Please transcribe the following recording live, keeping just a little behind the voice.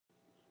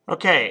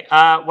Okay,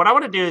 what I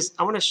want to do is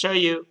I want to show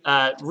you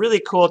a really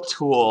cool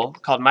tool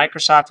called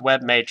Microsoft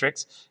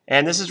WebMatrix,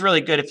 and this is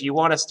really good if you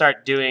want to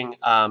start doing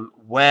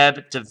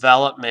web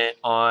development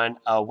on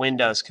a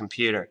Windows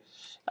computer.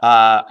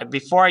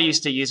 Before I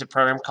used to use a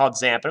program called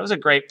XAMPP. It was a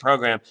great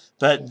program,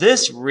 but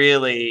this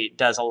really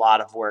does a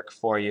lot of work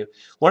for you.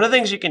 One of the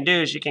things you can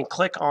do is you can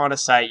click on a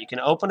site, you can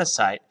open a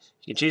site,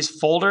 you can choose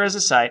folder as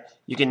a site,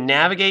 you can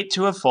navigate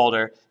to a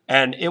folder,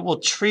 and it will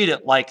treat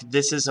it like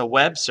this is a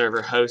web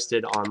server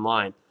hosted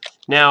online.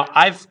 Now,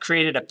 I've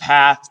created a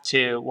path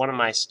to one of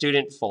my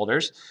student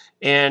folders,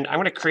 and I'm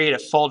going to create a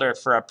folder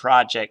for a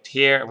project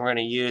here, and we're going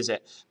to use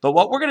it. But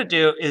what we're going to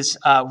do is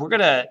we're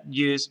going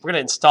to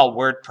install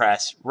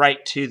WordPress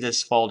right to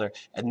this folder,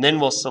 and then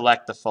we'll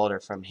select the folder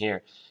from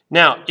here.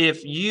 Now,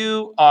 if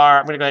you are,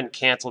 I'm going to go ahead and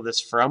cancel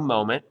this for a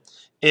moment.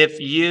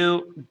 If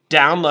you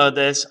download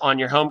this on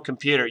your home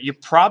computer, you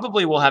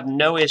probably will have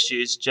no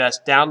issues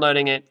just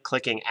downloading it,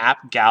 clicking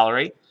App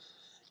Gallery.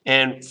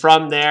 And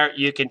from there,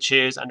 you can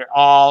choose under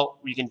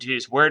all, you can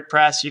choose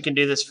WordPress. You can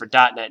do this for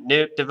 .NET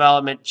Nuke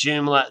development,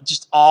 Joomla,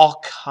 just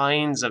all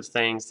kinds of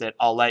things that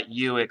I'll let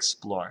you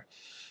explore.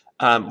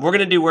 We're going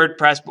to do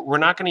WordPress, but we're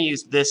not going to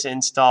use this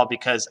install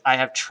because I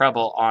have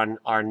trouble on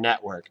our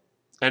network.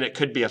 And it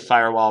could be a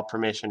firewall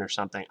permission or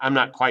something. I'm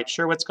not quite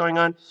sure what's going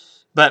on.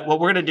 But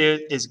what we're going to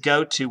do is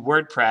go to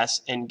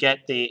WordPress and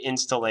get the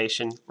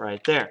installation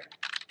right there.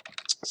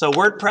 So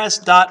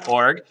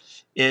WordPress.org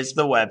is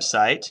the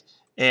website.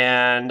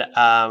 And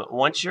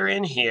once you're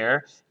in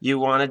here, you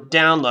want to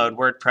download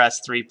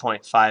WordPress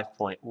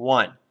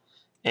 3.5.1.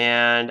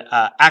 And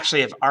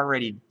actually, I've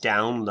already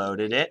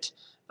downloaded it.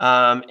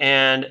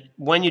 And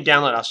when you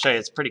download, I'll show you.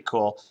 It's pretty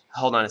cool.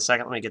 Hold on a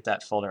second. Let me get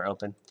that folder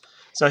open.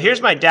 So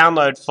here's my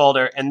download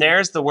folder, and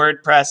there's the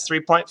WordPress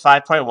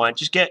 3.5.1.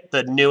 Just get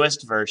the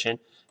newest version,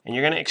 and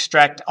you're going to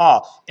extract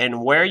all.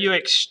 And where you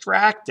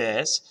extract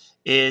this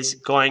is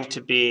going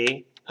to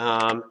be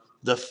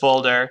the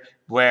folder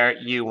where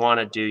you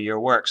want to do your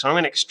work. So I'm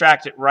going to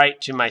extract it right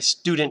to my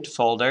student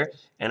folder,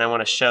 and I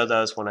want to show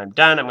those when I'm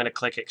done. I'm going to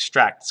click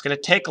extract. It's going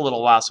to take a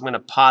little while, so I'm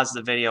going to pause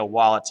the video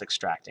while it's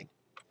extracting.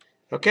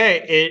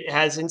 Okay, it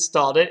has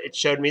installed it. It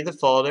showed me the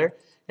folder.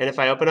 And if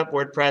I open up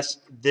WordPress,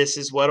 this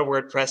is what a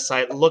WordPress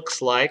site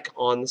looks like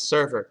on the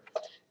server.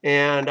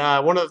 And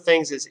one of the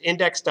things is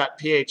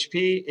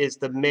index.php is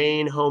the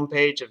main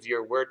homepage of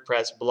your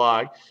WordPress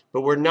blog,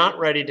 but we're not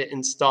ready to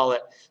install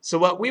it. So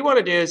what we want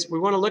to do is we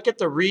want to look at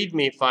the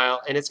README file,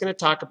 and it's going to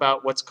talk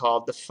about what's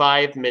called the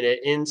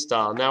 5-minute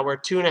install. Now we're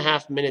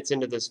 2.5 minutes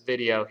into this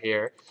video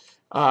here.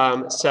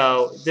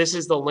 So this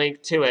is the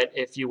link to it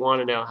if you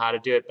want to know how to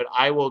do it, but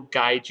I will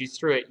guide you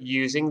through it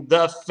using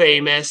the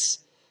famous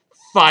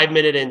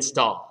 5-minute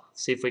install.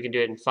 See if we can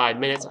do it in 5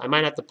 minutes. I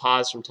might have to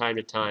pause from time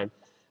to time.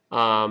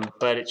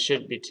 But it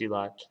shouldn't be too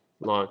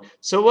long.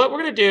 So what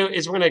we're going to do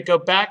is we're going to go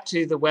back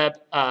to the Web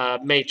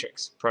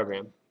Matrix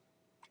program.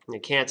 I'm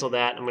going to cancel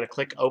that. I'm going to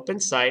click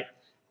Open Site.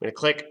 I'm going to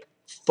click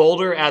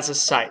Folder as a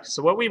Site.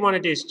 So what we want to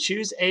do is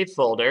choose a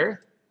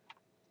folder,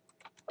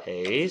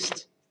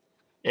 paste,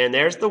 and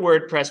there's the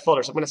WordPress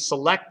folder. So I'm going to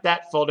select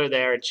that folder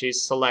there and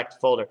choose Select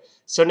Folder.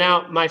 So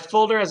now my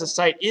folder as a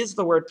site is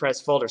the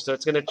WordPress folder, so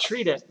it's going to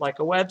treat it like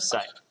a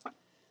website.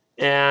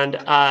 And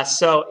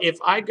so if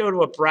I go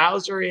to a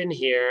browser in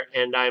here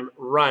and I'm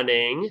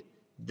running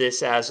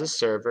this as a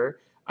server,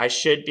 I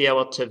should be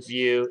able to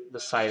view the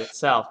site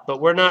itself.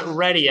 But we're not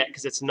ready yet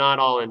because it's not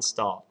all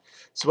installed.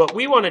 So what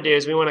we want to do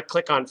is we want to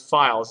click on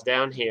Files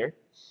down here.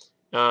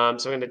 So I'm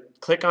going to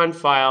click on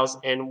Files,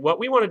 and what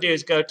we want to do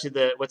is go to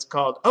the what's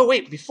called, oh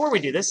wait, before we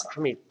do this, let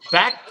me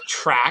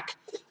backtrack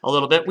a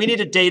little bit. We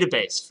need a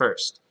database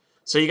first.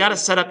 So you got to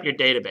set up your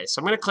database. So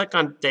I'm going to click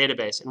on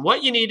Database, and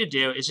what you need to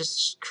do is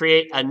just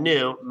create a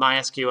new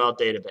MySQL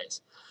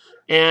database.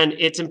 And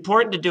it's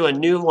important to do a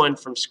new one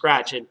from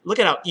scratch, and look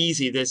at how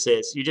easy this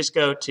is. You just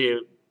go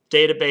to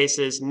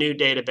Databases, New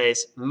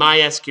Database,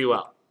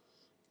 MySQL.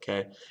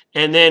 Okay,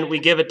 and then we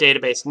give a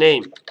database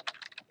name,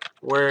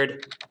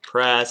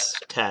 WordPress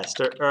test,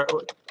 or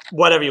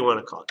whatever you want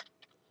to call it.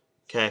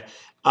 Okay,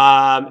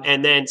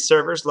 and then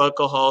servers,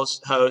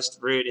 localhost,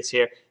 root is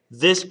here.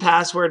 This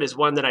password is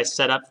one that I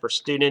set up for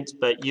students,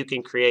 but you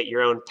can create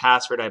your own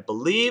password, I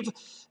believe.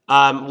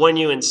 When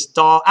you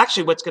install,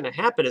 actually what's going to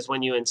happen is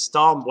when you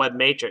install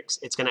WebMatrix,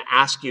 it's going to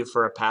ask you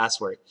for a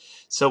password.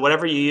 So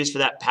whatever you use for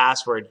that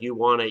password, you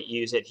want to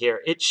use it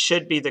here. It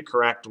should be the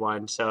correct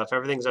one. So if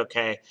everything's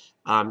okay,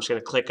 I'm just going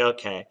to click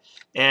OK.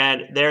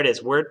 And there it is,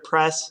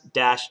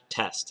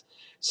 WordPress-test.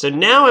 So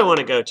now I want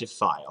to go to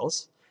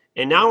Files.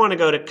 And now I want to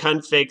go to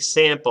Config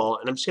Sample,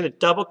 and I'm just going to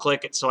double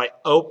click it so I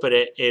open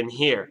it in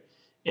here.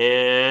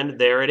 And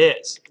there it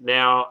is.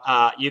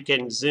 Now you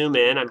can zoom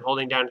in. I'm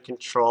holding down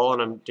Control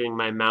and I'm doing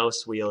my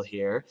mouse wheel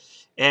here.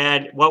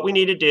 And what we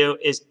need to do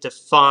is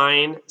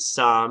define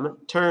some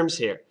terms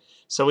here.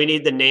 So we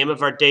need the name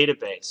of our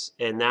database,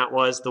 and that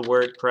was the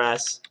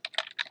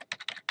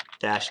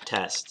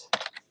WordPress-test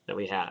that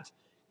we have.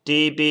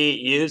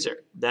 DB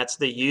user, that's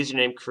the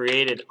username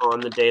created on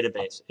the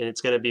database, and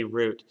it's going to be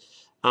root.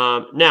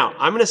 Now,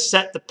 I'm going to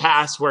set the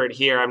password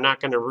here. I'm not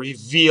going to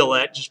reveal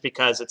it just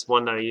because it's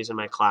one that I use in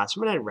my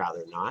classroom, and I'd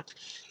rather not.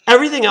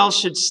 Everything else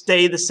should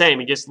stay the same.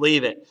 You just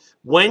leave it.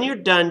 When you're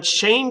done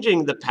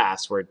changing the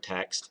password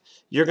text,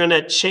 you're going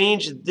to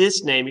change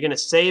this name. You're going to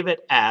save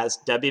it as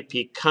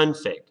WP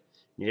config.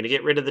 You're going to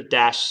get rid of the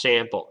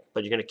 -sample,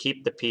 but you're going to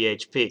keep the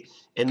PHP.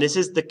 And this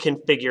is the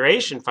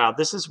configuration file.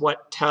 This is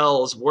what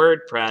tells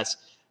WordPress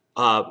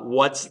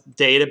what's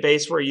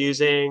database we're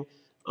using,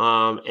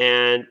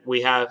 and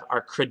we have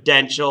our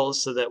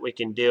credentials so that we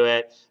can do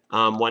it.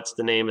 What's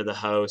the name of the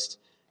host?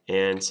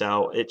 And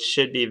so it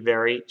should be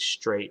very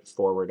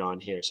straightforward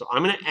on here. So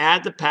I'm going to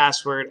add the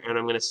password, and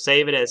I'm going to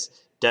save it as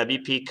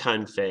WP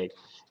config,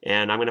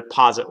 and I'm going to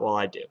pause it while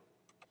I do.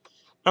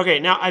 Okay,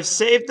 now I've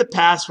saved the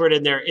password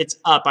in there. It's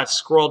up. I've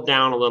scrolled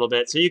down a little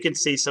bit so you can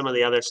see some of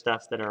the other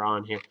stuff that are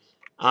on here.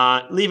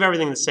 Leave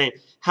everything the same.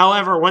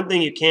 However, one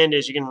thing you can do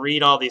is you can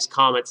read all these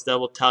comments. They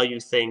will tell you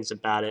things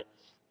about it.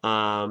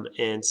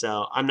 And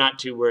so I'm not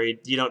too worried.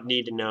 You don't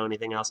need to know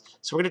anything else.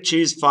 So we're going to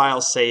choose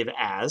File Save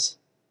As.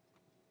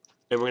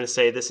 And we're going to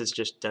say this is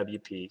just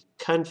WP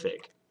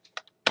config.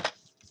 And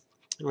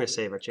we're going to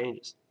save our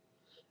changes.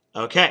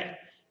 Okay,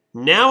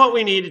 now what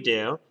we need to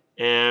do,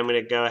 and I'm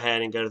going to go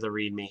ahead and go to the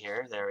README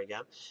here. There we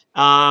go.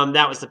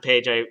 That was the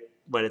page I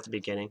went at the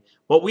beginning.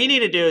 What we need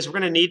to do is we're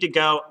going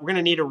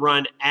to need to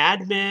run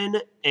admin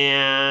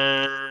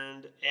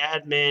and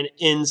admin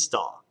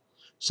install.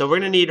 So we're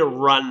going to need to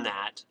run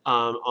that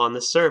on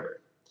the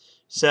server.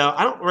 So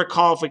I don't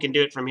recall if we can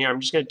do it from here.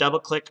 I'm just going to double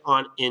click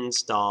on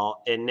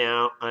install, and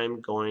now I'm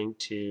going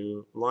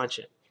to launch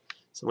it.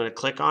 So I'm going to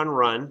click on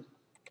run,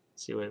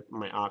 see what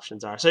my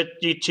options are. So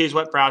you choose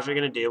what browser you're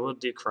going to do. We'll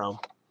do Chrome.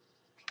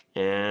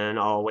 And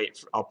I'll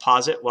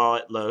pause it while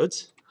it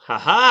loads.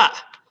 Haha!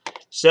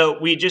 So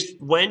we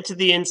just went to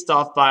the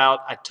install file.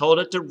 I told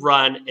it to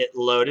run. It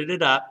loaded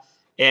it up.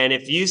 And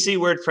if you see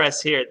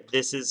WordPress here,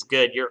 this is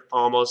good. You're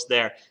almost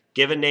there.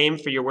 Give a name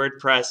for your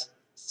WordPress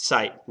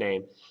site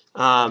name.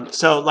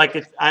 So like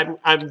if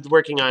I'm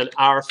working on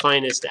Our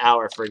Finest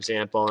Hour, for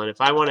example, and if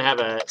I want to have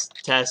a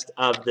test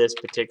of this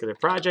particular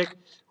project,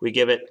 we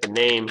give it the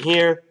name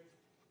here.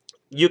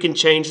 You can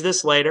change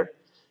this later.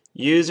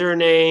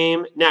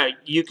 Username. Now,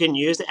 you can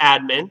use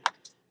admin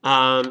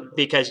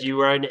because you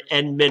are an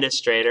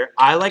administrator.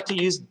 I like to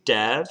use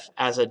dev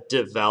as a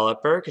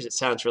developer because it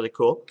sounds really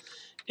cool.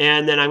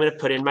 And then I'm going to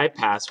put in my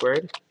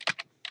password.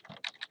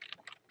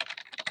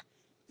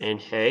 And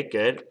hey,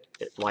 good.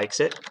 It likes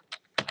it.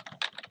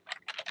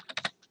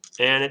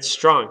 And it's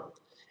strong.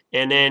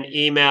 And then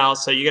email,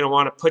 so you're going to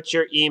want to put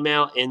your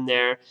email in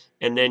there,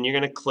 and then you're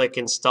going to click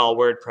Install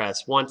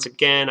WordPress. Once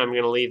again, I'm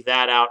going to leave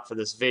that out for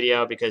this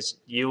video because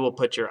you will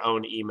put your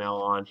own email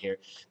on here.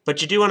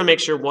 But you do want to make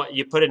sure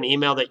you put an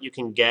email that you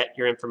can get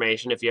your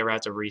information if you ever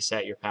have to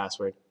reset your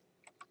password.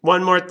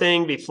 One more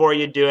thing before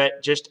you do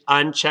it, just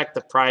uncheck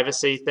the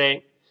privacy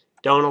thing.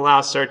 Don't allow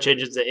search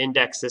engines to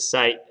index this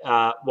site.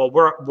 Well,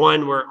 we're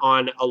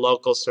on a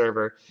local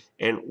server,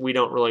 and we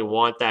don't really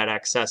want that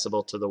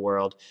accessible to the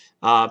world.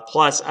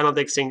 Plus, I don't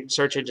think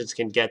search engines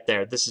can get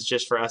there. This is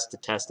just for us to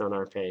test on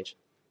our page.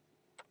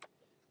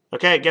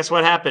 Okay, guess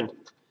what happened?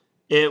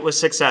 It was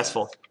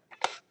successful.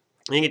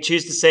 You can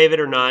choose to save it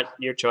or not,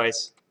 your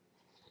choice.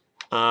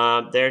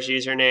 There's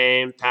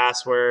username,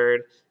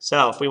 password.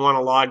 So if we want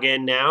to log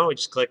in now, we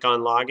just click on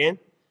login.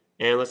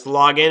 And let's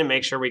log in and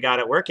make sure we got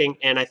it working.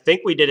 And I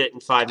think we did it in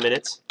 5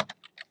 minutes.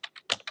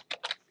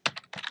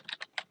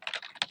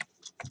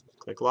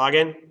 Click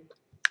login.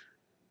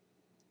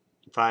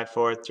 5,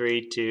 4,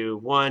 3, 2,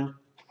 1.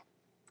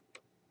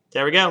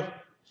 There we go. All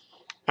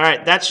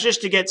right, that's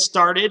just to get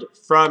started.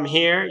 From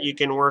here, you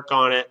can work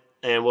on it,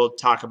 and we'll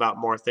talk about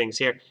more things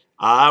here.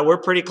 We're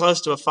pretty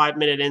close to a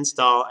 5-minute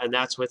install, and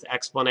that's with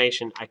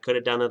explanation. I could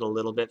have done it a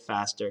little bit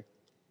faster.